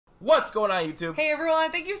What's going on, YouTube? Hey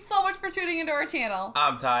everyone, thank you so much for tuning into our channel.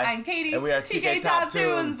 I'm Ty. I'm Katie. And we are TK Top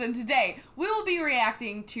Tunes. And today we will be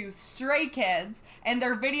reacting to Stray Kids, and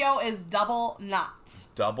their video is Double Knot.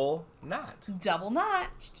 Double Knot. Double Knot.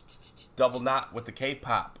 Double Knot with the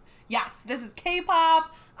K-pop. Yes, this is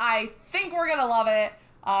K-pop. I think we're gonna love it.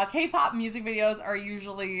 K-pop music videos are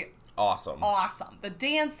usually awesome. The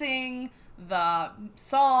dancing, the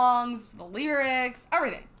songs, the lyrics,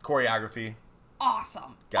 everything. Choreography.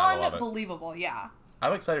 Awesome. Gotta love it. Unbelievable, yeah.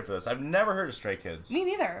 I'm excited for this. I've never heard of Stray Kids. Me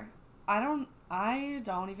neither. I don't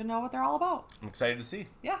even know what they're all about. I'm excited to see.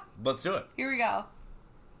 Yeah. Let's do it. Here we go.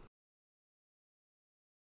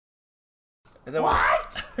 And then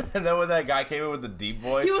what? And then when that guy came in with the deep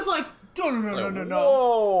voice, he was like,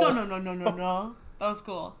 no. That was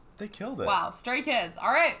cool. They killed it. Wow, Stray Kids.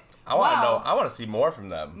 All right. I want to know. I want to see more from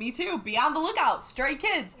them. Me too. Be on the lookout. Stray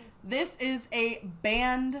Kids. This is a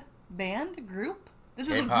group. This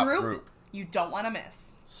is a group you don't want to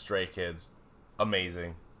miss. Stray Kids.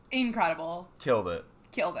 Amazing. Incredible. Killed it.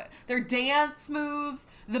 Their dance moves,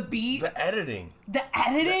 the beats. The editing. The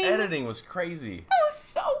editing was crazy. That was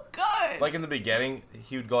so good. Like in the beginning,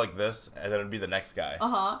 he would go like this, and then it'd be the next guy.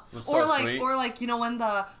 It was so sweet. Or like you know when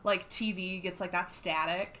the TV gets like that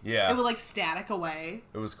static. Yeah. It would like static away.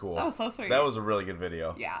 It was cool. That was so sweet. That was a really good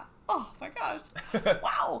video. Yeah. Oh my gosh.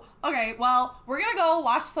 Wow. Okay, well, we're going to go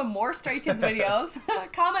watch some more Stray Kids videos.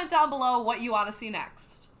 Comment down below what you want to see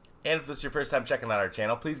next. And if this is your first time checking out our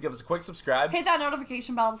channel, please give us a quick subscribe. Hit that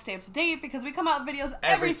notification bell to stay up to date because we come out with videos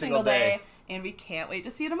every single day. And we can't wait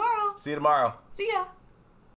to see you tomorrow. See you tomorrow. See ya.